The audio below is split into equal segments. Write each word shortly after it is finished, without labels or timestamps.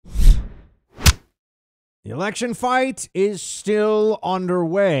The election fight is still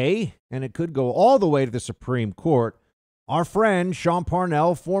underway, and it could go all the way to the Supreme Court. Our friend Sean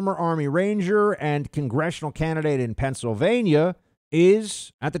Parnell, former Army Ranger and congressional candidate in Pennsylvania,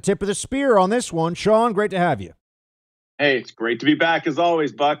 is at the tip of the spear on this one. Sean, great to have you. Hey, it's great to be back as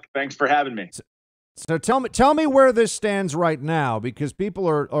always, Buck. Thanks for having me. So tell me where this stands right now, because people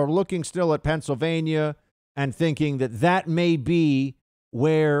are looking still at Pennsylvania and thinking that may be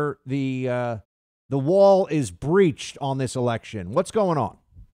where the wall is breached on this election. What's going on?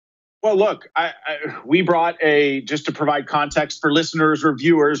 Well, look, we brought just to provide context for listeners or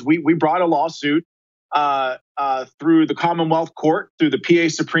viewers, we brought a lawsuit through the Commonwealth Court, through the PA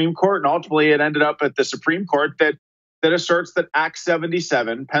Supreme Court, and ultimately it ended up at the Supreme Court that asserts that Act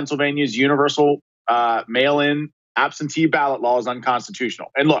 77, Pennsylvania's universal mail-in absentee ballot law, is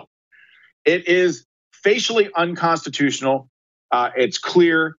unconstitutional. And look, it is facially unconstitutional. It's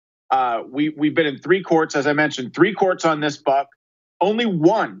clear. We've been in three courts, as I mentioned, three courts on this, Buck. Only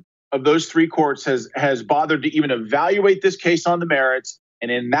one of those three courts has bothered to even evaluate this case on the merits. And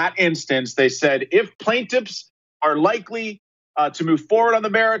in that instance, they said if plaintiffs are likely to move forward on the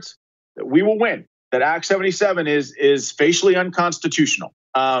merits, that we will win, that Act 77 is facially unconstitutional.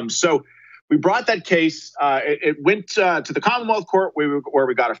 So we brought that case. It went to the Commonwealth Court where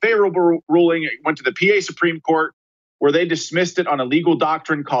we got a favorable ruling. It went to the PA Supreme Court where they dismissed it on a legal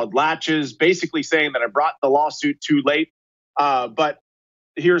doctrine called latches, basically saying that I brought the lawsuit too late. But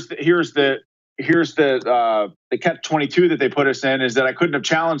here's the catch-22 that they put us in, is that I couldn't have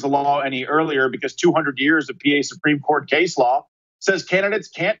challenged the law any earlier because 200 years of PA Supreme Court case law says candidates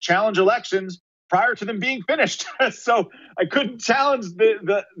can't challenge elections prior to them being finished. So I couldn't challenge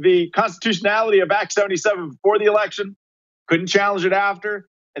the constitutionality of Act 77 before the election, couldn't challenge it after.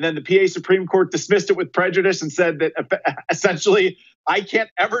 And then the PA Supreme Court dismissed it with prejudice and said that essentially I can't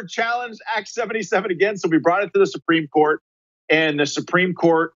ever challenge Act 77 again. So we brought it to the Supreme Court. And the Supreme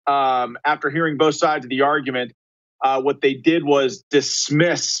Court, after hearing both sides of the argument, what they did was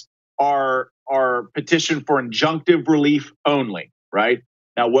dismiss our petition for injunctive relief only, right?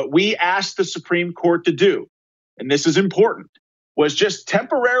 Now, what we asked the Supreme Court to do, and this is important, was just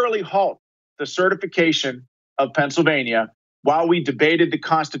temporarily halt the certification of Pennsylvania while we debated the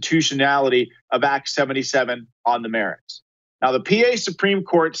constitutionality of Act 77 on the merits. Now, the PA Supreme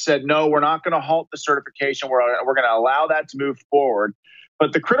Court said, no, we're not going to halt the certification. We're going to allow that to move forward.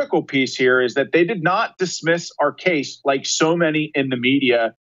 But the critical piece here is that they did not dismiss our case like so many in the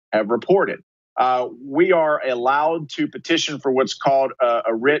media have reported. We are allowed to petition for what's called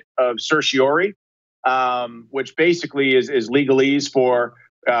a writ of certiorari, which basically is legalese for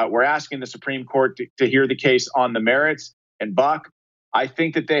we're asking the Supreme Court to hear the case on the merits. And Buck, I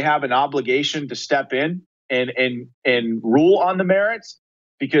think that they have an obligation to step in and rule on the merits,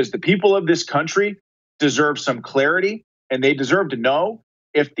 because the people of this country deserve some clarity, and they deserve to know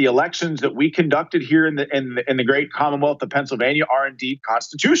if the elections that we conducted here in the great Commonwealth of Pennsylvania are indeed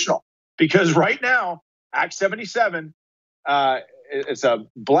constitutional. Because right now, Act 77, it's a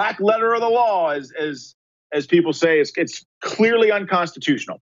black letter of the law, as people say. It's clearly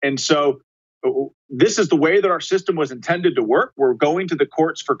unconstitutional. And so this is the way that our system was intended to work. We're going to the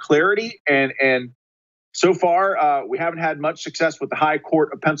courts for clarity, and so far we haven't had much success with the High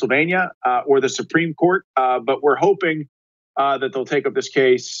Court of Pennsylvania or the Supreme Court, but we're hoping that they'll take up this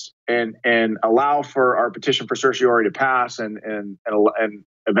case and allow for our petition for certiorari to pass and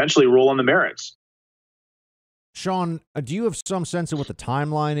eventually rule on the merits. Sean, do you have some sense of what the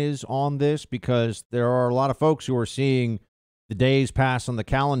timeline is on this? Because there are a lot of folks who are seeing the days pass on the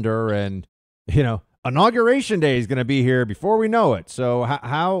calendar, and Inauguration Day is going to be here before we know it. So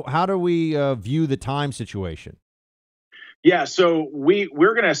how do we view the time situation? Yeah, so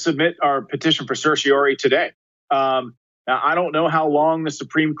we're going to submit our petition for certiorari today. Now, I don't know how long the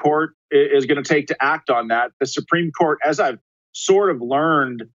Supreme Court is going to take to act on that. The Supreme Court, as I've sort of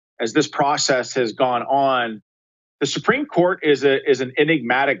learned as this process has gone on, the Supreme Court is an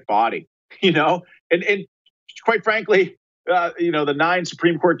enigmatic body, and quite frankly, the 9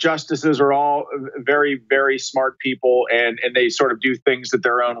 Supreme Court justices are all very, very smart people, and they sort of do things in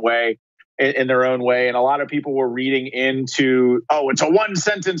their own way. And a lot of people were reading into, it's a one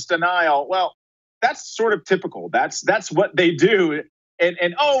sentence denial. Well, that's sort of typical. That's what they do. And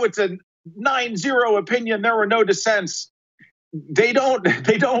it's a 9-0 opinion. There were no dissents. They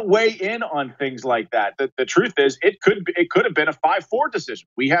don't weigh in on things like that. The truth is, it could have been a 5-4 decision.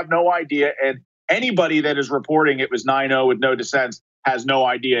 We have no idea, and anybody that is reporting it was 9-0 with no dissents has no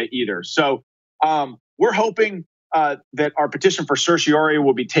idea either. So we're hoping that our petition for certiorari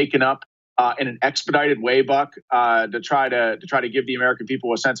will be taken up in an expedited way, Buck, to try to give the American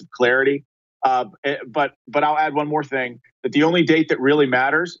people a sense of clarity. But I'll add one more thing, that the only date that really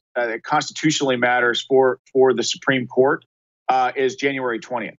matters, that constitutionally matters for the Supreme Court, is January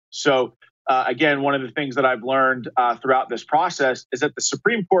 20th. So again, one of the things that I've learned throughout this process is that the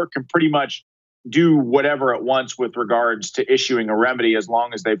Supreme Court can pretty much do whatever it wants with regards to issuing a remedy, as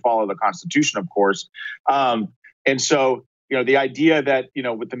long as they follow the Constitution, of course. And so, the idea that,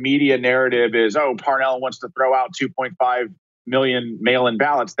 with the media narrative is, oh, Parnell wants to throw out 2.5 million mail-in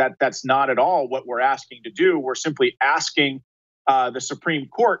ballots. That's not at all what we're asking to do. We're simply asking the Supreme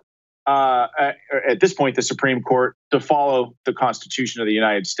Court, at this point, the Supreme Court, to follow the Constitution of the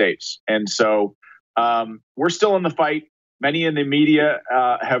United States. And so we're still in the fight. Many in the media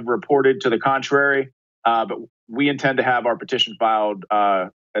have reported to the contrary, but we intend to have our petition filed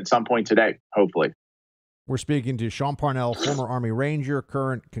at some point today, hopefully. We're speaking to Sean Parnell, former Army Ranger,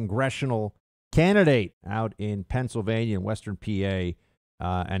 current congressional candidate out in Pennsylvania and Western PA,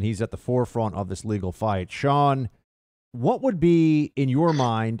 and he's at the forefront of this legal fight. Sean, what would be, in your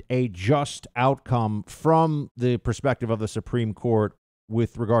mind, a just outcome from the perspective of the Supreme Court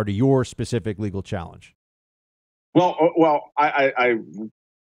with regard to your specific legal challenge? Well, I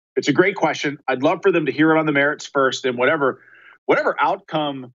it's a great question. I'd love for them to hear it on the merits first, and whatever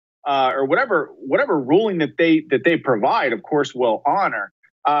outcome or whatever ruling that they provide, of course, we'll honor.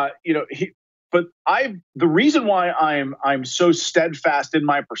 But the reason why I'm so steadfast in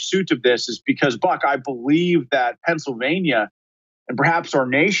my pursuit of this is because, Buck, I believe that Pennsylvania, and perhaps our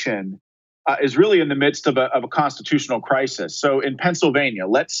nation, is really in the midst of a constitutional crisis. So in Pennsylvania,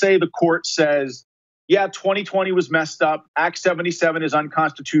 let's say the court says, yeah, 2020 was messed up. Act 77 is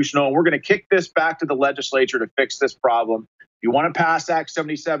unconstitutional. We're going to kick this back to the legislature to fix this problem. If you want to pass Act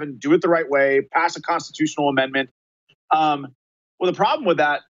 77, do it the right way, pass a constitutional amendment. Well, the problem with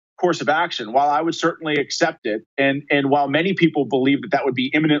that course of action, while I would certainly accept it, and while many people believe that would be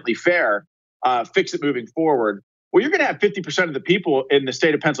imminently fair, fix it moving forward, well, you're going to have 50% of the people in the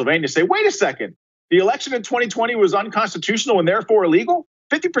state of Pennsylvania say, wait a second, the election in 2020 was unconstitutional and therefore illegal?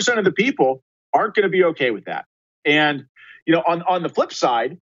 50% of the people aren't going to be okay with that. And, on the flip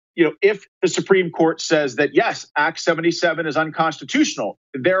side, if the Supreme Court says that, yes, Act 77 is unconstitutional,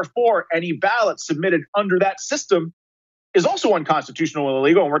 therefore any ballot submitted under that system is also unconstitutional and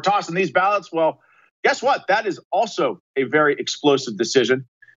illegal, and we're tossing these ballots, well, guess what? That is also a very explosive decision.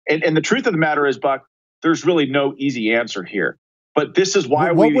 And the truth of the matter is, Buck, there's really no easy answer here. But this is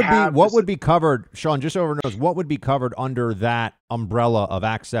why what would be covered, Sean, just so everyone knows, what would be covered under that umbrella of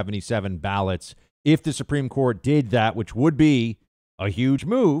Act 77 ballots if the Supreme Court did that, which would be a huge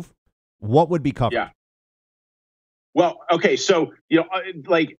move? What would be covered? Yeah. Well, okay, so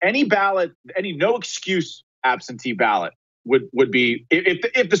like any ballot, any no excuse absentee ballot would be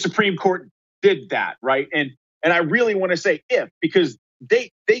if the Supreme Court did that, right? And I really want to say if, because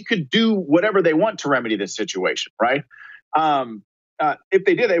they could do whatever they want to remedy this situation, right? If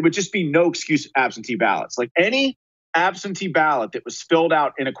they did, it would just be no excuse absentee ballots. Like any absentee ballot that was filled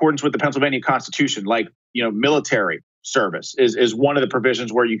out in accordance with the Pennsylvania Constitution, like military service is one of the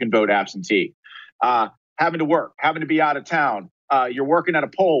provisions where you can vote absentee. Having to work, having to be out of town, you're working at a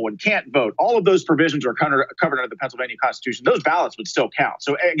poll and can't vote. All of those provisions are covered under the Pennsylvania Constitution. Those ballots would still count.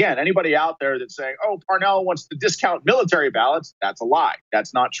 So again, anybody out there that's saying, oh, Parnell wants to discount military ballots, that's a lie.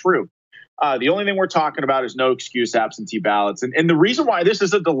 That's not true. The only thing we're talking about is no excuse absentee ballots. And the reason why this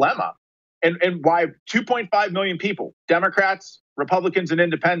is a dilemma and why 2.5 million people, Democrats, Republicans, and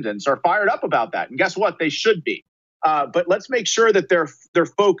independents, are fired up about that. And guess what? They should be. But let's make sure that they're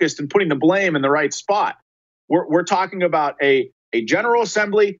focused and putting the blame in the right spot. We're talking about a General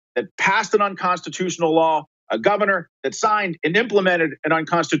Assembly that passed an unconstitutional law, a governor that signed and implemented an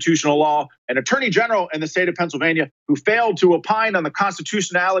unconstitutional law, an attorney general in the state of Pennsylvania who failed to opine on the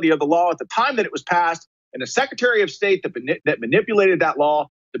constitutionality of the law at the time that it was passed, and a secretary of state that manipulated that law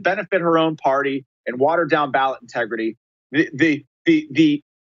to benefit her own party and watered down ballot integrity. The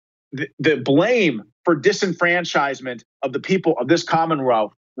blame for disenfranchisement of the people of this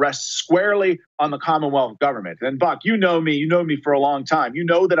Commonwealth rests squarely on the Commonwealth government. And Buck, you know me for a long time. You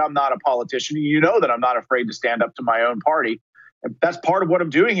know that I'm not a politician. You know that I'm not afraid to stand up to my own party. And that's part of what I'm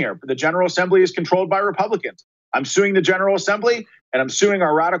doing here. The General Assembly is controlled by Republicans. I'm suing the General Assembly, and I'm suing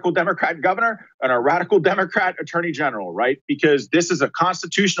our radical Democrat governor and our radical Democrat attorney general, right? Because this is a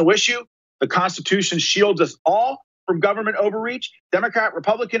constitutional issue. The Constitution shields us all from government overreach, Democrat,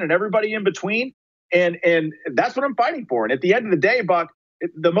 Republican, and everybody in between. And that's what I'm fighting for. And at the end of the day, Buck,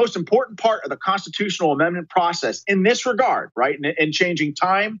 the most important part of the constitutional amendment process in this regard, right, in changing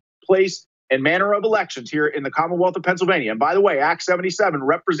time, place, and manner of elections here in the Commonwealth of Pennsylvania. And by the way, Act 77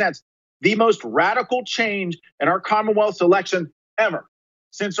 represents the most radical change in our Commonwealth's election ever.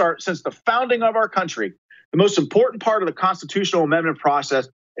 since the founding of our country, the most important part of the constitutional amendment process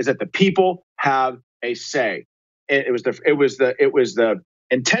is that the people have a say. It was the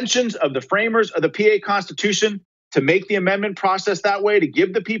intentions of the framers of the PA Constitution to make the amendment process that way, to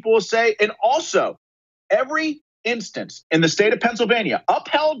give the people a say. And also, every instance in the state of Pennsylvania,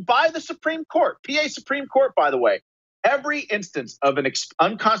 upheld by the Supreme Court, PA Supreme Court, by the way, every instance of an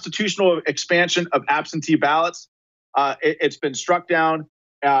unconstitutional expansion of absentee ballots, it's been struck down.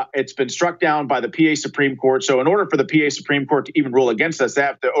 It's been struck down by the PA Supreme Court. So in order for the PA Supreme Court to even rule against us, they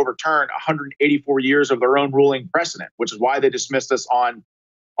have to overturn 184 years of their own ruling precedent, which is why they dismissed us on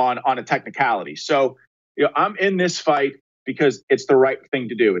a technicality. So, I'm in this fight because it's the right thing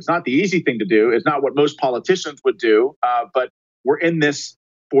to do. It's not the easy thing to do. It's not what most politicians would do, but we're in this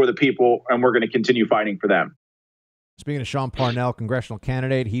for the people, and we're going to continue fighting for them. Speaking of Sean Parnell, congressional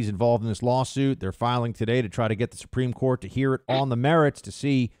candidate, he's involved in this lawsuit. They're filing today to try to get the Supreme Court to hear it on the merits to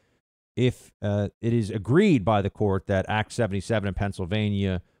see if it is agreed by the court that Act 77 in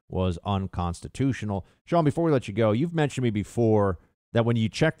Pennsylvania was unconstitutional. Sean, before we let you go, you've mentioned to me before that when you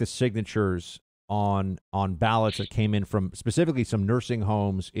check the signatures on ballots that came in from specifically some nursing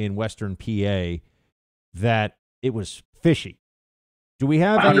homes in Western PA, that it was fishy. Do we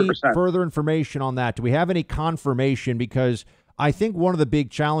have 100%. Any further information on that? Do we have any confirmation? Because I think one of the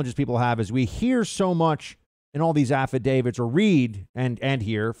big challenges people have is we hear so much in all these affidavits, or read and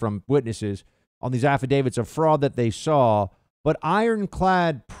hear from witnesses on these affidavits of fraud that they saw, but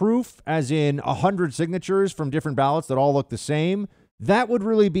ironclad proof, as in 100 signatures from different ballots that all look the same, that would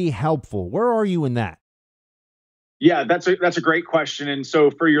really be helpful. Where are you in that? Yeah, that's a great question. And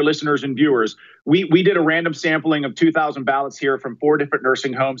so for your listeners and viewers, we did a random sampling of 2,000 ballots here from 4 different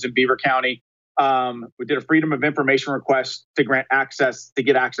nursing homes in Beaver County. We did a Freedom of Information request to get access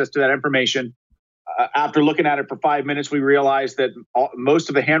to that information. After looking at it for 5 minutes, we realized that most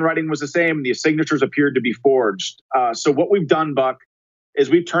of the handwriting was the same, and the signatures appeared to be forged. So what we've done, Buck, is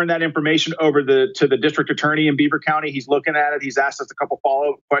we've turned that information over to the district attorney in Beaver County. He's looking at it. He's asked us a couple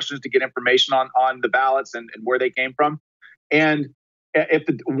follow-up questions to get information on the ballots and where they came from. And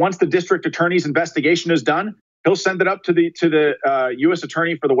once the district attorney's investigation is done, he'll send it up to the U.S.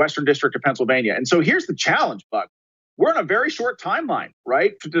 attorney for the Western District of Pennsylvania. And so here's the challenge, Buck. We're on a very short timeline,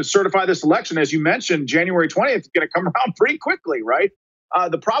 right, to certify this election. As you mentioned, January 20th is going to come around pretty quickly, right?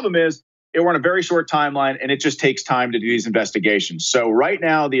 The problem is, we're on a very short timeline, and it just takes time to do these investigations. So right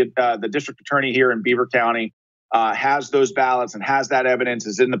now, the district attorney here in Beaver County has those ballots and has that evidence,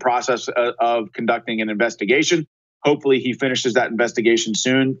 is in the process of conducting an investigation. Hopefully he finishes that investigation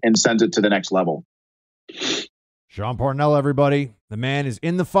soon and sends it to the next level. Sean Parnell, everybody. The man is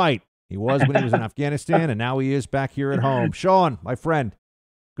in the fight. He was when he was in Afghanistan, and now he is back here at home. Sean, my friend,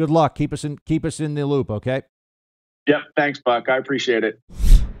 good luck. Keep us in the loop, okay? Yep. Thanks, Buck. I appreciate it.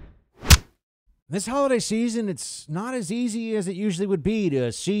 This holiday season, it's not as easy as it usually would be to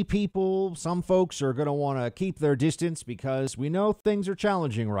see people. Some folks are going to want to keep their distance because we know things are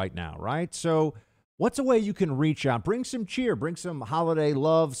challenging right now, right? So what's a way you can reach out, bring some cheer, bring some holiday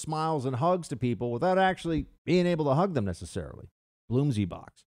love, smiles, and hugs to people without actually being able to hug them necessarily? Bloomsy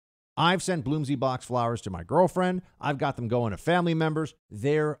Box. I've sent Bloomsy Box flowers to my girlfriend. I've got them going to family members.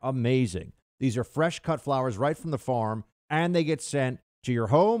 They're amazing. These are fresh cut flowers right from the farm, and they get sent to your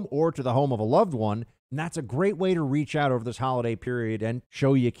home or to the home of a loved one. And that's a great way to reach out over this holiday period and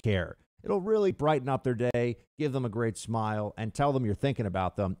show you care. It'll really brighten up their day, give them a great smile, and tell them you're thinking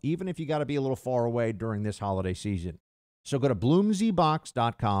about them, even if you got to be a little far away during this holiday season. So go to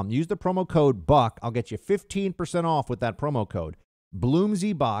bloomsybox.com, use the promo code BUCK. I'll get you 15% off with that promo code.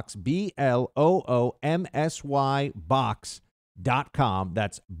 Bloomsybox, BLOOMSY box.com.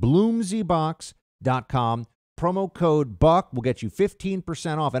 That's bloomsybox.com. Promo code BUCK will get you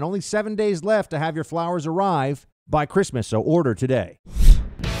 15% off, and only 7 days left to have your flowers arrive by Christmas, so order today.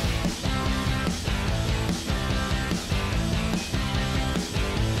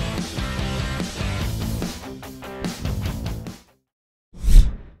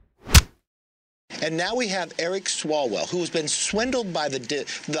 And now we have Eric Swalwell, who has been swindled by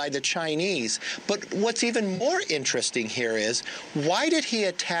the Chinese. But what's even more interesting here is, why did he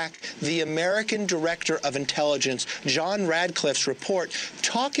attack the American Director of Intelligence, John Radcliffe's report,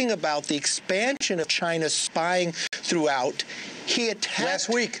 talking about the expansion of China's spying throughout? He attacked...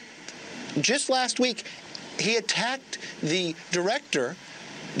 Just last week, he attacked the director,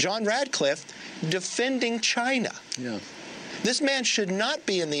 John Radcliffe, defending China. Yeah. This man should not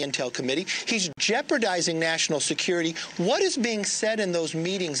be in the Intel Committee. He's jeopardizing national security. What is being said in those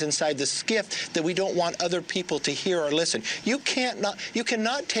meetings inside the SCIF that we don't want other people to hear or listen? You cannot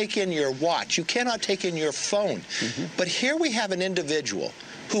take in your watch. You cannot take in your phone. But here we have an individual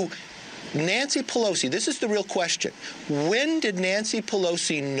who, Nancy Pelosi, this is the real question. When did Nancy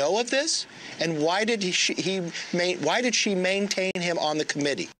Pelosi know of this, and why did she maintain him on the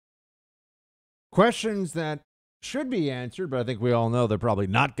committee? Questions that should be answered, but I think we all know they're probably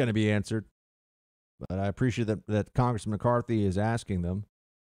not going to be answered. But I appreciate that Congressman McCarthy is asking them.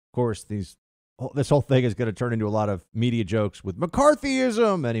 Of course, this whole thing is going to turn into a lot of media jokes with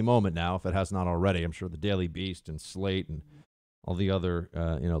McCarthyism any moment now, if it has not already. I'm sure the Daily Beast and Slate and all the other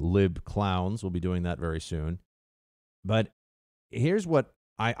lib clowns will be doing that very soon. But here's what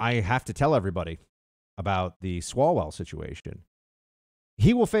I have to tell everybody about the Swalwell situation.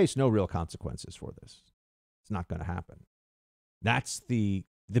 He will face no real consequences for this. It's not going to happen. That's the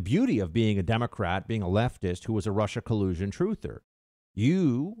beauty of being a Democrat, being a leftist who was a Russia collusion truther.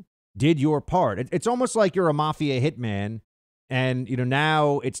 You did your part. It's almost like you're a mafia hitman, and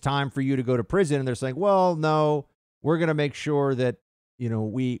now it's time for you to go to prison. And they're saying, well, no, we're going to make sure that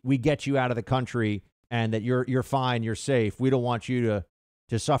we get you out of the country and that you're fine, you're safe. We don't want you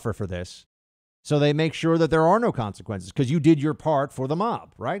to suffer for this. So they make sure that there are no consequences because you did your part for the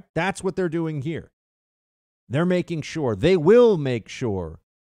mob, right? That's what they're doing here. They're making sure, they will make sure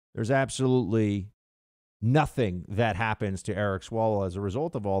there's absolutely nothing that happens to Eric Swalwell as a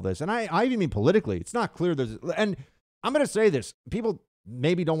result of all this. And I even mean politically, it's not clear. And I'm going to say this, people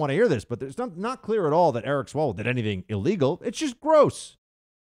maybe don't want to hear this, but it's not clear at all that Eric Swalwell did anything illegal. It's just gross.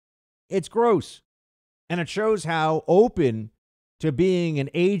 It's gross. And it shows how open to being an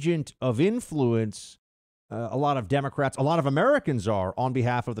agent of influence a lot of Democrats, a lot of Americans are on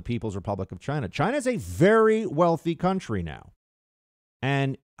behalf of the People's Republic of China. China is a very wealthy country now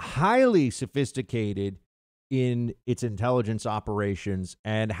and highly sophisticated in its intelligence operations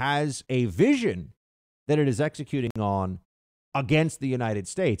and has a vision that it is executing on against the United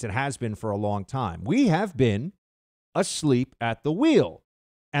States. It has been for a long time. We have been asleep at the wheel.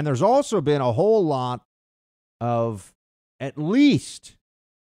 And there's also been a whole lot of at least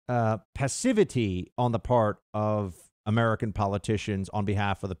passivity on the part of American politicians on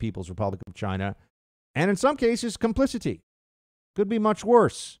behalf of the People's Republic of China. And in some cases, complicity. Could be much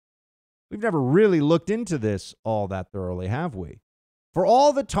worse. We've never really looked into this all that thoroughly, have we? For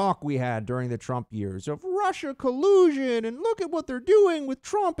all the talk we had during the Trump years of Russia collusion and look at what they're doing with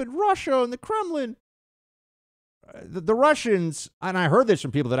Trump and Russia and the Kremlin, the Russians, and I heard this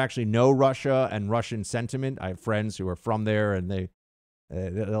from people that actually know Russia and Russian sentiment. I have friends who are from there, and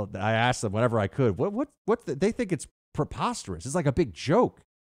I asked them whenever I could, they think it's preposterous. It's like a big joke.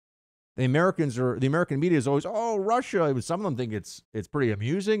 The American media is always, oh, Russia. Some of them think it's pretty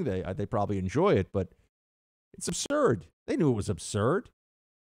amusing. They probably enjoy it, but it's absurd. They knew it was absurd.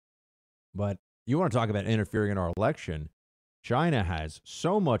 But you want to talk about interfering in our election? China has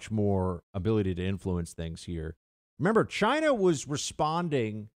so much more ability to influence things here. Remember, China was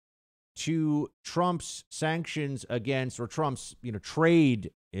responding to Trump's sanctions against, or Trump's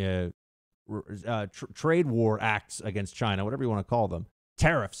trade war acts against China, whatever you want to call them,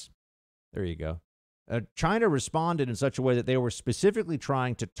 tariffs. There you go. China responded in such a way that they were specifically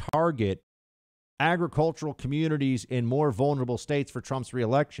trying to target agricultural communities in more vulnerable states for Trump's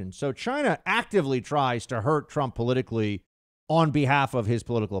reelection. So China actively tries to hurt Trump politically on behalf of his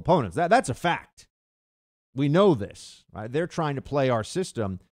political opponents. That's a fact. We know this, right? They're trying to play our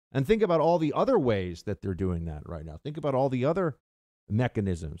system. And think about all the other ways that they're doing that right now. Think about all the other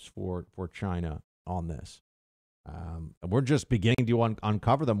mechanisms for China on this. We're just beginning to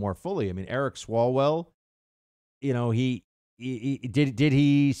uncover them more fully. I mean, Eric Swalwell, he did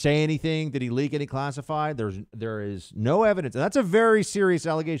he say anything? Did he leak any classified? There is no evidence. And that's a very serious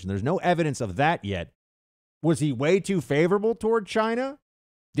allegation. There's no evidence of that yet. Was he way too favorable toward China?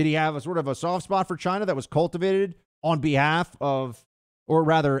 Did he have a sort of a soft spot for China that was cultivated on behalf of, or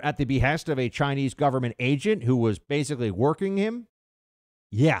rather at the behest of a Chinese government agent who was basically working him?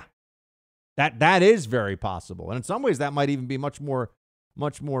 Yeah, that is very possible. And in some ways, that might even be much more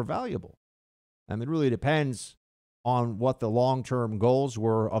valuable. And it really depends on what the long-term goals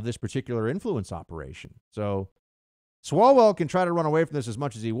were of this particular influence operation. So Swalwell can try to run away from this as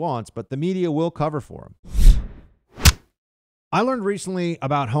much as he wants, but the media will cover for him. I learned recently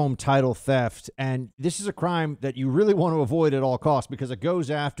about home title theft, and this is a crime that you really want to avoid at all costs because it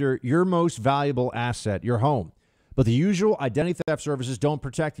goes after your most valuable asset, your home. But the usual identity theft services don't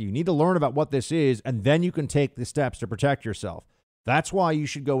protect you. You need to learn about what this is, and then you can take the steps to protect yourself. That's why you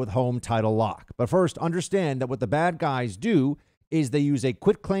should go with Home Title Lock. But first, understand that what the bad guys do is they use a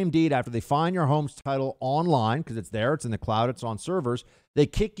quitclaim deed after they find your home's title online, because it's there, it's in the cloud, it's on servers. They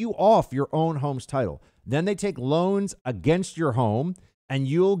kick you off your own home's title. Then they take loans against your home, and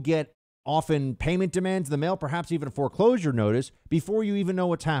you'll get often payment demands in the mail, perhaps even a foreclosure notice, before you even know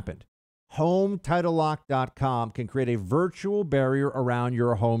what's happened. HomeTitleLock.com can create a virtual barrier around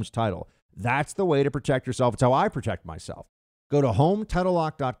your home's title. That's the way to protect yourself. It's how I protect myself. Go to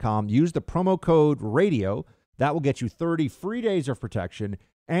HomeTitleLock.com, use the promo code RADIO. That will get you 30 free days of protection,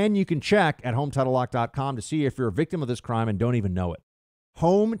 and you can check at HomeTitleLock.com to see if you're a victim of this crime and don't even know it.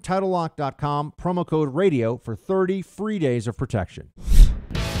 HomeTitleLock.com, promo code RADIO for 30 free days of protection.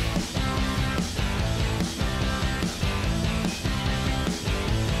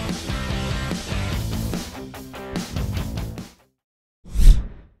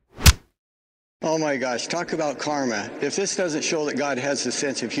 Oh my gosh, talk about karma. If this doesn't show that God has a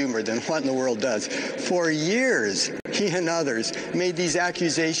sense of humor, then what in the world does? For years, he and others made these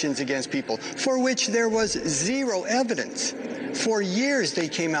accusations against people for which there was zero evidence. For years, they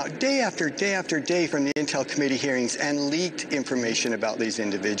came out day after day after day from the Intel Committee hearings and leaked information about these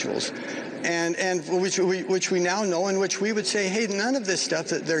individuals. And which we now know, and which we would say, hey, none of this stuff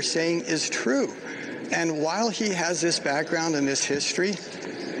that they're saying is true. And while he has this background and this history,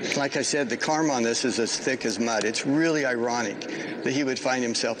 like I said, the karma on this is as thick as mud. It's really ironic that he would find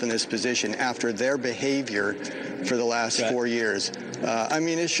himself in this position after their behavior for the last 4 years. I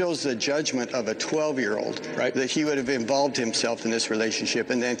mean, it shows the judgment of a 12-year-old, that he would have involved himself in this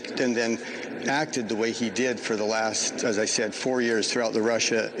relationship and then acted the way he did for the last, as I said, 4 years throughout the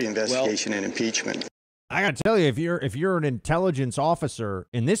Russia investigation and impeachment. I got to tell you, if you're an intelligence officer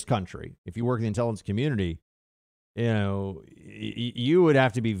in this country, if you work in the intelligence community, you know, you would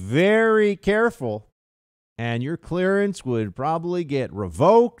have to be very careful, and your clearance would probably get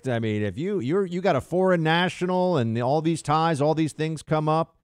revoked. I mean, if you got a foreign national and all these ties, all these things come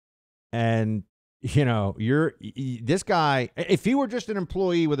up, and you know, this guy, if he were just an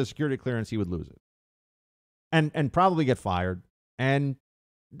employee with a security clearance, he would lose it, and probably get fired, and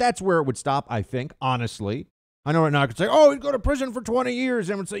that's where it would stop. I think, honestly. I know right now I could say, oh, he'd go to prison for 20 years.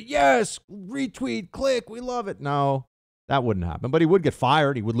 And would say, yes, retweet, click, we love it. No, that wouldn't happen. But he would get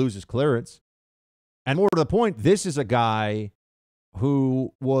fired. He would lose his clearance. And more to the point, this is a guy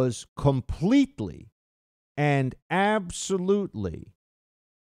who was completely and absolutely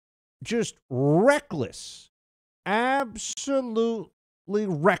just reckless, absolutely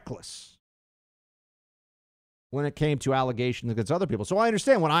reckless when it came to allegations against other people. So I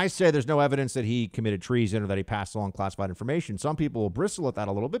understand when I say there's no evidence that he committed treason or that he passed along classified information, some people will bristle at that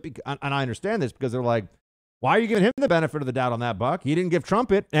a little bit. And I understand this because they're like, why are you giving him the benefit of the doubt on that, Buck? He didn't give Trump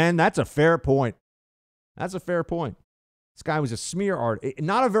it. And that's a fair point. That's a fair point. This guy was a smear artist.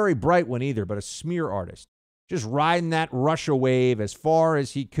 Not a very bright one either, but a smear artist. Just riding that Russia wave as far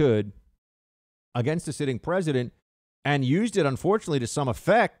as he could against the sitting president and used it, unfortunately, to some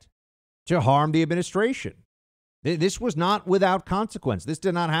effect to harm the administration. This was not without consequence. This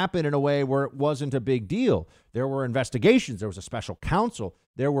did not happen in a way where it wasn't a big deal. There were investigations. There was a special counsel.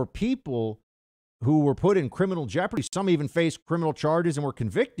 There were people who were put in criminal jeopardy. Some even faced criminal charges and were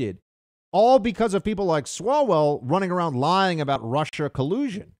convicted, all because of people like Swalwell running around lying about Russia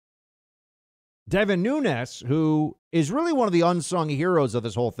collusion. Devin Nunes, who is really one of the unsung heroes of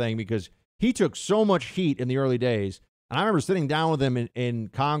this whole thing because he took so much heat in the early days. And I remember sitting down with him in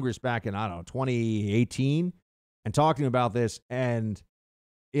Congress back in, 2018. And talking about this, and,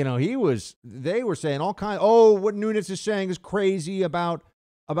 you know, they were saying all kinds, what Nunes is saying is crazy about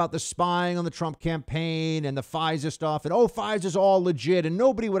the spying on the Trump campaign and the FISA stuff, and FISA's all legit, and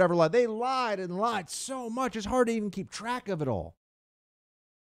nobody would ever lie. They lied and lied so much, it's hard to even keep track of it all.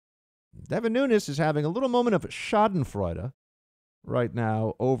 Devin Nunes is having a little moment of schadenfreude right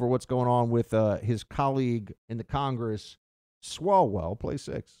now over what's going on with his colleague in the Congress, Swalwell. Play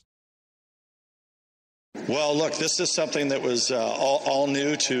 6. Well, look, this is something that was all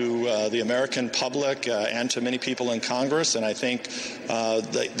new to the American public and to many people in Congress, and I think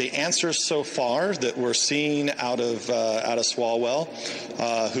the answers so far that we're seeing out of Swalwell,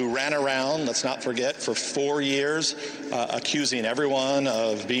 who ran around, let's not forget, for 4 years, accusing everyone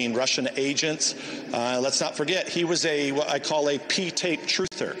of being Russian agents. Let's not forget, he was what I call a P-tape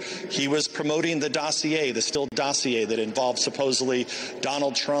truther. He was promoting the dossier, the Steele dossier that involved supposedly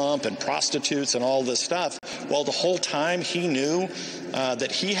Donald Trump and prostitutes and all this stuff. enough. Well, the whole time he knew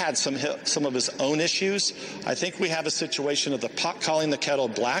that he had some of his own issues. I think we have a situation of the pot calling the kettle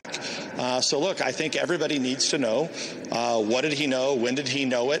black. So look, I think everybody needs to know, what did he know? When did he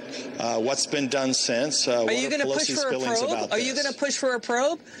know it? What's been done since? Are you going to push for a probe? Are you going to push for a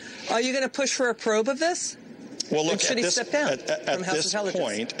probe? Are you going to push for a probe of this? Well, look, should he step down from House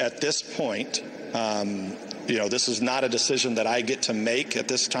Intelligence? At this point, this is not a decision that I get to make at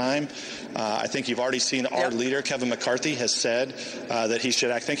this time. I think you've already seen our leader, Kevin McCarthy, has said that he should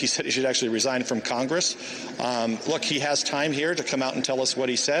actually resign from Congress. Look, he has time here to come out and tell us what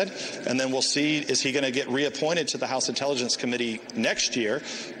he said, and then we'll see, is he going to get reappointed to the House Intelligence Committee next year?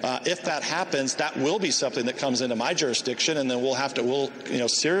 If that happens, that will be something that comes into my jurisdiction, and then we'll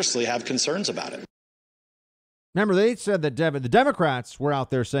seriously have concerns about it. Remember, they said that the Democrats were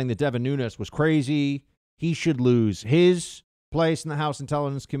out there saying that Devin Nunes was crazy. He should lose his place in the House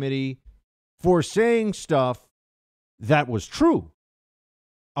Intelligence Committee for saying stuff that was true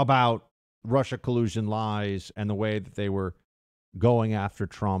about Russia collusion lies and the way that they were going after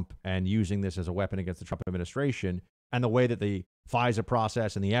Trump and using this as a weapon against the Trump administration, and the way that the FISA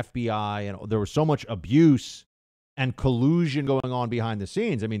process and the FBI, and there was so much abuse and collusion going on behind the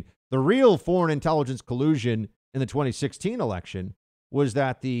scenes. I mean, the real foreign intelligence collusion in the 2016 election was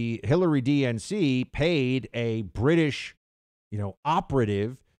that the Hillary DNC paid a British,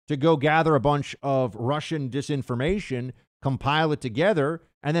 operative to go gather a bunch of Russian disinformation, compile it together,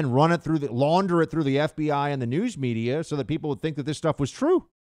 and then launder it through the FBI and the news media so that people would think that this stuff was true.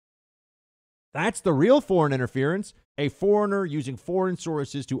 That's the real foreign interference, a foreigner using foreign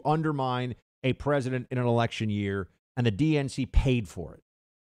sources to undermine a president in an election year, and the DNC paid for it.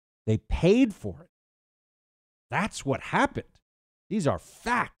 They paid for it. That's what happened. These are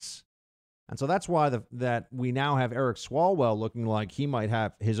facts. And so that's why that we now have Eric Swalwell looking like he might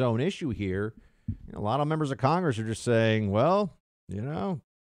have his own issue here. A lot of members of Congress are just saying, well,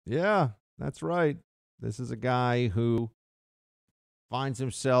 yeah, that's right. This is a guy who finds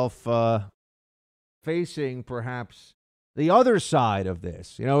himself facing perhaps the other side of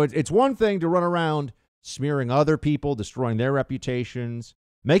this. It's one thing to run around smearing other people, destroying their reputations,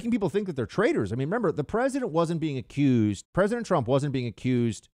 making people think that they're traitors. I mean, remember, the president wasn't being accused. President Trump wasn't being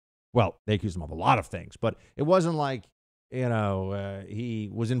accused. Well, they accused him of a lot of things, but it wasn't like, he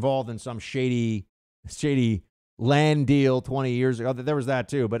was involved in some shady land deal 20 years ago. There was that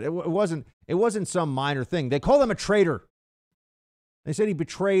too, but it wasn't some minor thing. They called him a traitor. They said he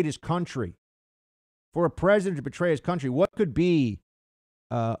betrayed his country. For a president to betray his country, what could be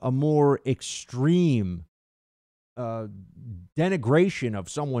a more extreme denigration of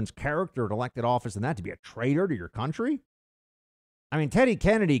someone's character in elected office than that, to be a traitor to your country? I mean, Teddy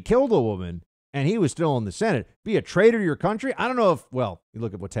Kennedy killed a woman and he was still in the Senate. Be a traitor to your country? I don't know you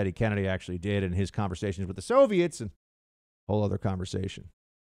look at what Teddy Kennedy actually did in his conversations with the Soviets, and a whole other conversation.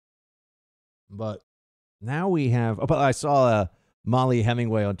 But now we have, I saw Molly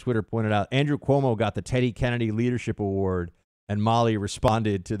Hemingway on Twitter pointed out Andrew Cuomo got the Teddy Kennedy Leadership Award, and Molly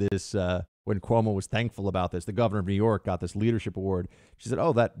responded to this when Cuomo was thankful about this. The governor of New York got this leadership award. She said,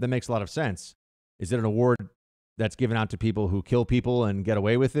 that makes a lot of sense. Is it an award that's given out to people who kill people and get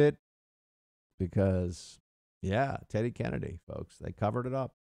away with it? Because, Teddy Kennedy, folks, they covered it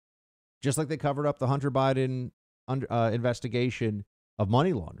up. Just like they covered up the Hunter Biden investigation of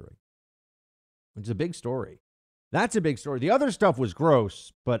money laundering, which is a big story. That's a big story. The other stuff was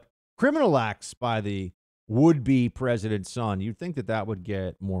gross, but criminal acts by the would-be president's son, you'd think that would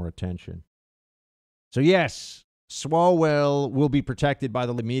get more attention. So yes, Swalwell will be protected by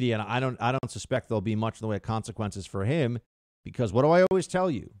the media, and I don't suspect there'll be much in the way of consequences for him, because what do I always tell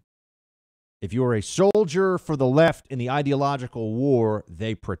you? If you're a soldier for the left in the ideological war,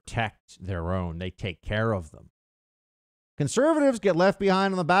 they protect their own. They take care of them. Conservatives get left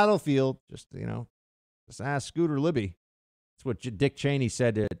behind on the battlefield. Just ask Scooter Libby. That's what Dick Cheney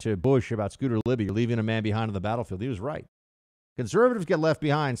said to Bush about Scooter Libby. You're leaving a man behind on the battlefield. He was right. Conservatives get left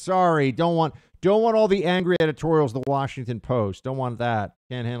behind. Sorry, don't want all the angry editorials of the Washington Post. Don't want that.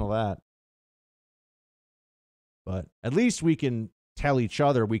 Can't handle that. But at least we can tell each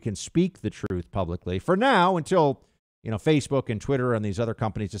other, we can speak the truth publicly. For now, until Facebook and Twitter and these other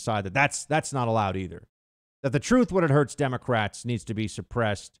companies decide that that's not allowed either. That the truth, when it hurts Democrats, needs to be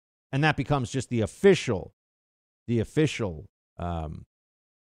suppressed, and that becomes just the official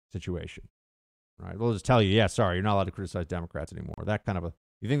situation. Right? We'll just tell you, sorry, you're not allowed to criticize Democrats anymore. That kind of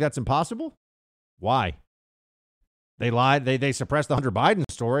you think that's impossible? Why? They lied. They suppressed the Hunter Biden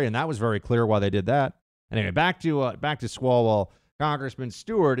story, and that was very clear why they did that. Anyway, back to Swalwell. Congressman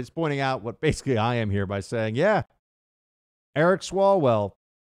Stewart is pointing out what basically I am here by saying, Eric Swalwell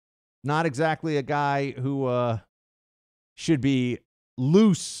not exactly a guy who should be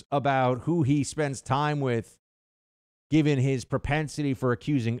loose about who he spends time with, given his propensity for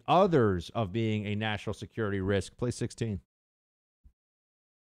accusing others of being a national security risk. Play 16.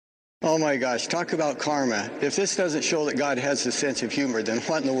 Oh my gosh, talk about karma. If this doesn't show that God has a sense of humor, then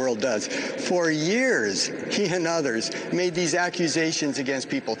what in the world does? For years, he and others made these accusations against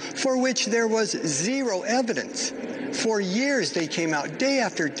people for which there was zero evidence. For years, they came out day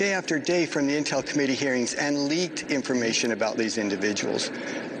after day after day from the Intel Committee hearings and leaked information about these individuals.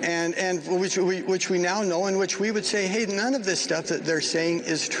 And which we now know, and which we would say, hey, none of this stuff that they're saying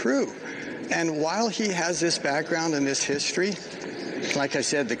is true. And while he has this background and this history, like I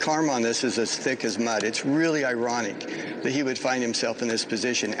said, the karma on this is as thick as mud. It's really ironic that he would find himself in this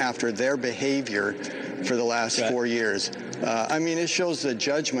position after their behavior for the last 4 years. I mean, it shows the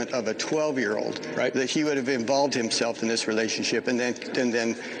judgment of a 12-year-old, that he would have involved himself in this relationship and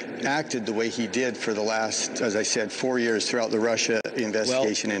then acted the way he did for the last, as I said, 4 years throughout the Russia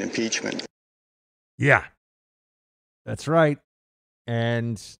investigation and impeachment. Yeah, that's right.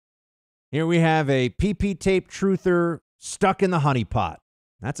 And here we have a PP tape truther stuck in the honeypot.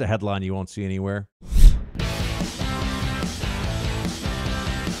 That's a headline you won't see anywhere.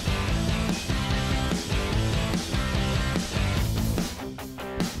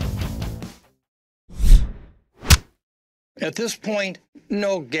 At this point,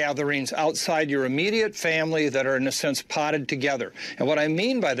 no gatherings outside your immediate family that are, in a sense, potted together. And what I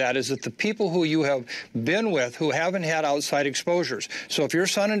mean by that is that the people who you have been with who haven't had outside exposures. So if your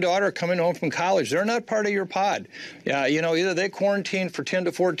son and daughter are coming home from college, they're not part of your pod. Either they quarantine for 10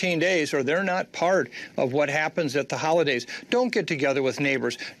 to 14 days or they're not part of what happens at the holidays. Don't get together with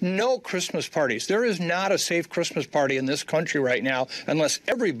neighbors. No Christmas parties. There is not a safe Christmas party in this country right now unless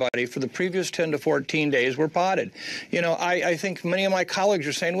everybody for the previous 10 to 14 days were potted. I think many of my colleagues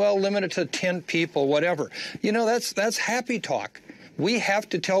are saying, well, limit it to 10 people, whatever. That's happy talk. We have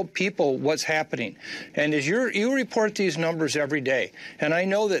to tell people what's happening. And as you report these numbers every day, and I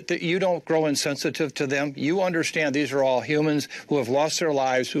know that you don't grow insensitive to them. You understand these are all humans who have lost their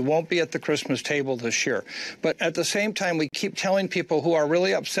lives, who won't be at the Christmas table this year. But at the same time, we keep telling people who are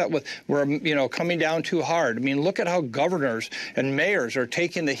really upset with we're coming down too hard. I mean, look at how governors and mayors are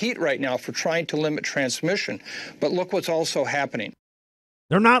taking the heat right now for trying to limit transmission. But look what's also happening.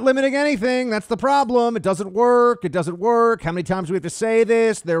 They're not limiting anything. That's the problem. It doesn't work. It doesn't work. How many times do we have to say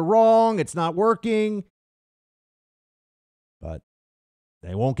this? They're wrong. It's not working. But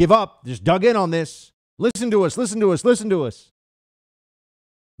they won't give up. Just dug in on this. Listen to us. Listen to us. Listen to us.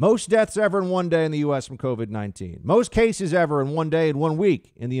 Most deaths ever in one day in the U.S. from COVID-19. Most cases ever in one day in 1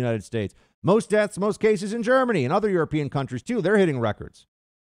 week in the United States. Most deaths, most cases in Germany and other European countries, too. They're hitting records.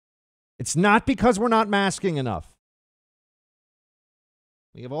 It's not because we're not masking enough.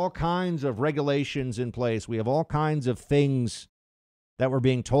 We have all kinds of regulations in place. We have all kinds of things that we're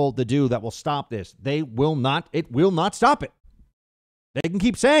being told to do that will stop this. It will not stop it. They can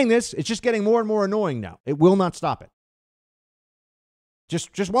keep saying this. It's just getting more and more annoying now. It will not stop it.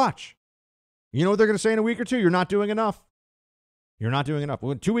 Just watch. You know what they're going to say in a week or two? You're not doing enough. You're not doing enough.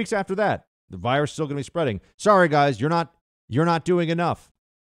 Well, 2 weeks after that, the virus is still going to be spreading. Sorry, guys, you're not doing enough.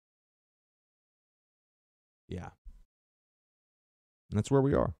 Yeah. And that's where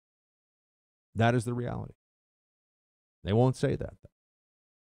we are. That is the reality. They won't say that.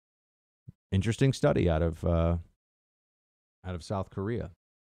 Interesting study out of South Korea.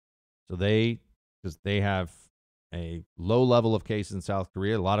 So because they have a low level of cases in South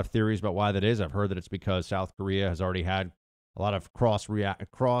Korea. A lot of theories about why that is. I've heard that it's because South Korea has already had a lot of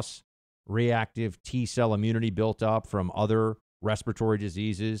cross-reactive T-cell immunity built up from other respiratory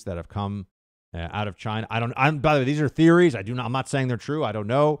diseases that have come out of China. By the way, these are theories. I'm not saying they're true. I don't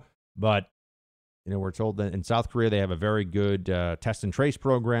know. But, we're told that in South Korea, they have a very good test and trace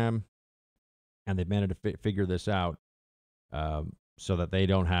program. And they've managed to figure this out so that they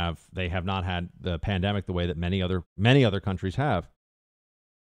have not had the pandemic the way that many other countries have.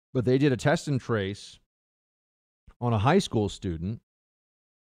 But they did a test and trace on a high school student.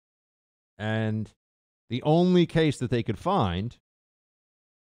 And the only case that they could find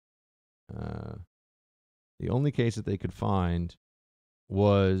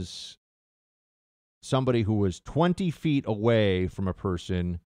was somebody who was 20 feet away from a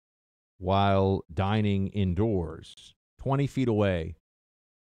person while dining indoors. 20 feet away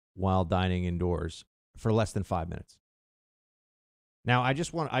while dining indoors for less than 5 minutes. Now, I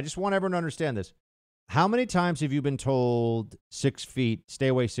just want everyone to understand this. How many times have you been told 6 feet, stay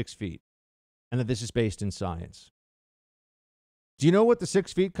away 6 feet, and that this is based in science? Do you know what the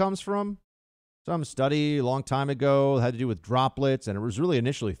 6 feet comes from? some study a long time ago had to do with droplets, and it was really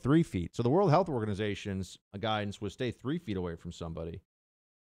initially 3 feet. So the World Health Organization's guidance was stay 3 feet away from somebody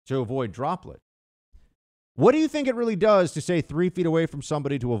to avoid droplet. What do you think it really does to stay 3 feet away from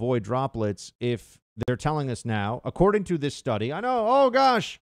somebody to avoid droplets if they're telling us now, according to this study? I know, oh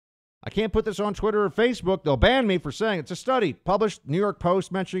gosh, I can't put this on Twitter or Facebook. They'll ban me for saying it's a study. Published, New York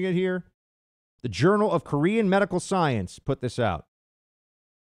Post mentioning it here. The Journal of Korean Medical Science put this out.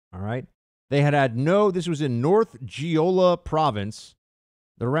 All right. They had this was in North Jeolla province.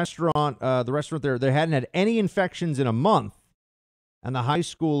 The restaurant there, they hadn't had any infections in a month. And the high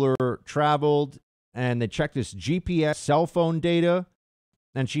schooler traveled and they checked his GPS cell phone data.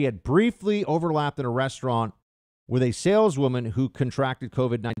 And she had briefly overlapped in a restaurant with a saleswoman who contracted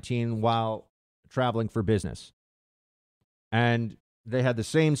COVID-19 while traveling for business. And they had the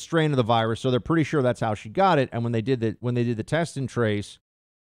same strain of the virus, so they're pretty sure that's how she got it. And when they did the test and trace,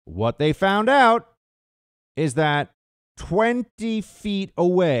 what they found out is that 20 feet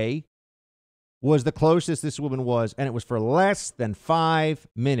away was the closest this woman was, and it was for less than 5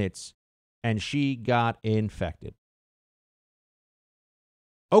 minutes, and she got infected.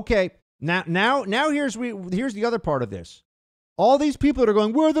 Okay, now here's the other part of this. All these people that are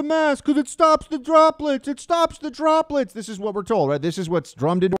going, wear the mask because it stops the droplets. It stops the droplets. This is what we're told, right? This is what's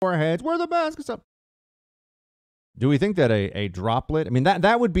drummed into our heads. Wear the mask. Do we think that a droplet, I mean,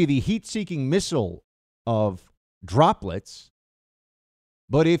 that would be the heat-seeking missile of droplets.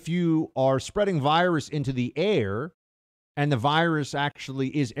 But if you are spreading virus into the air and the virus actually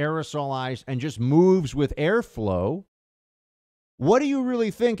is aerosolized and just moves with airflow, what do you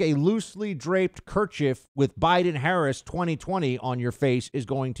really think a loosely draped kerchief with Biden-Harris 2020 on your face is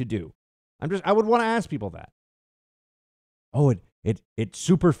going to do? I would want to ask people that. Oh, it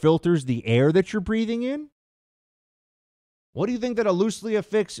super filters the air that you're breathing in? What do you think that a loosely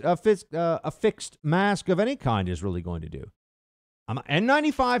affixed mask of any kind is really going to do?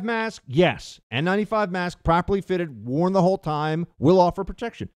 N95 mask, yes. N95 mask, properly fitted, worn the whole time, will offer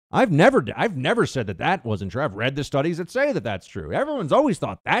protection. I've never said that wasn't true. I've read the studies that say that that's true. Everyone's always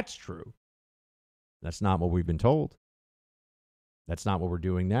thought that's true. That's not what we've been told. That's not what we're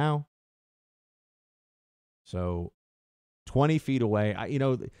doing now. So 20 feet away,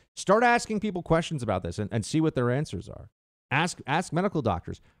 start asking people questions about this and see what their answers are. Ask medical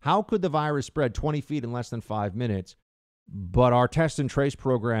doctors, how could the virus spread 20 feet in less than 5 minutes? But our test and trace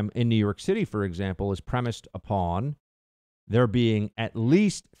program in New York City, for example, is premised upon there being at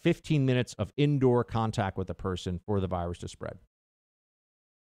least 15 minutes of indoor contact with a person for the virus to spread.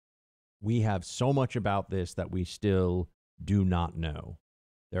 We have so much about this that we still do not know.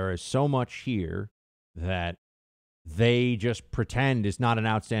 There is so much here that they just pretend is not an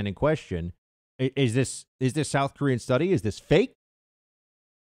outstanding question. Is this South Korean study? Is this fake?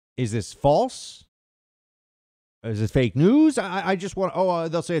 Is this false? Is this fake news? I just want,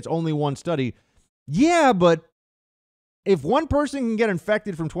 they'll say it's only one study. Yeah, but if one person can get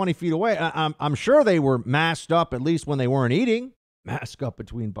infected from 20 feet away, I'm sure they were masked up, at least when they weren't eating. Mask up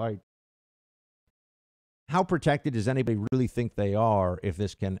between bites. How protected does anybody really think they are if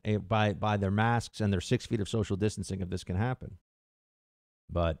this can, by their masks and their 6 feet of social distancing, if this can happen?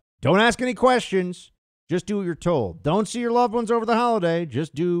 But don't ask any questions. Just do what you're told. Don't see your loved ones over the holiday.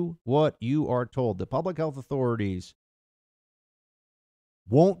 Just do what you are told. The public health authorities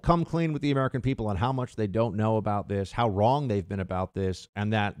won't come clean with the American people on how much they don't know about this, how wrong they've been about this,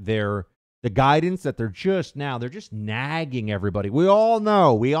 and that the guidance that they're just nagging everybody. We all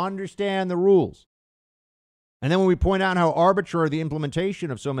know. We understand the rules. And then when we point out how arbitrary the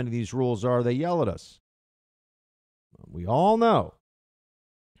implementation of so many of these rules are, they yell at us. We all know.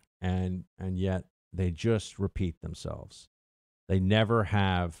 And yet they just repeat themselves. They never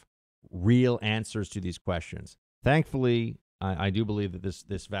have real answers to these questions. Thankfully, I do believe that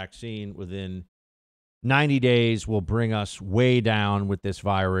this vaccine within 90 days will bring us way down with this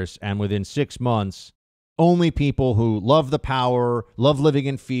virus. And within 6 months, only people who love the power, love living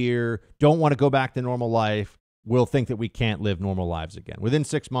in fear, don't want to go back to normal life will think that we can't live normal lives again. Within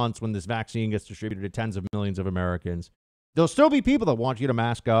 6 months, when this vaccine gets distributed to tens of millions of Americans, there'll still be people that want you to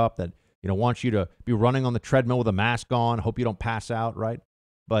mask up, that want you to be running on the treadmill with a mask on, hope you don't pass out, right?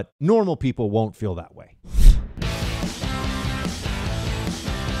 But normal people won't feel that way.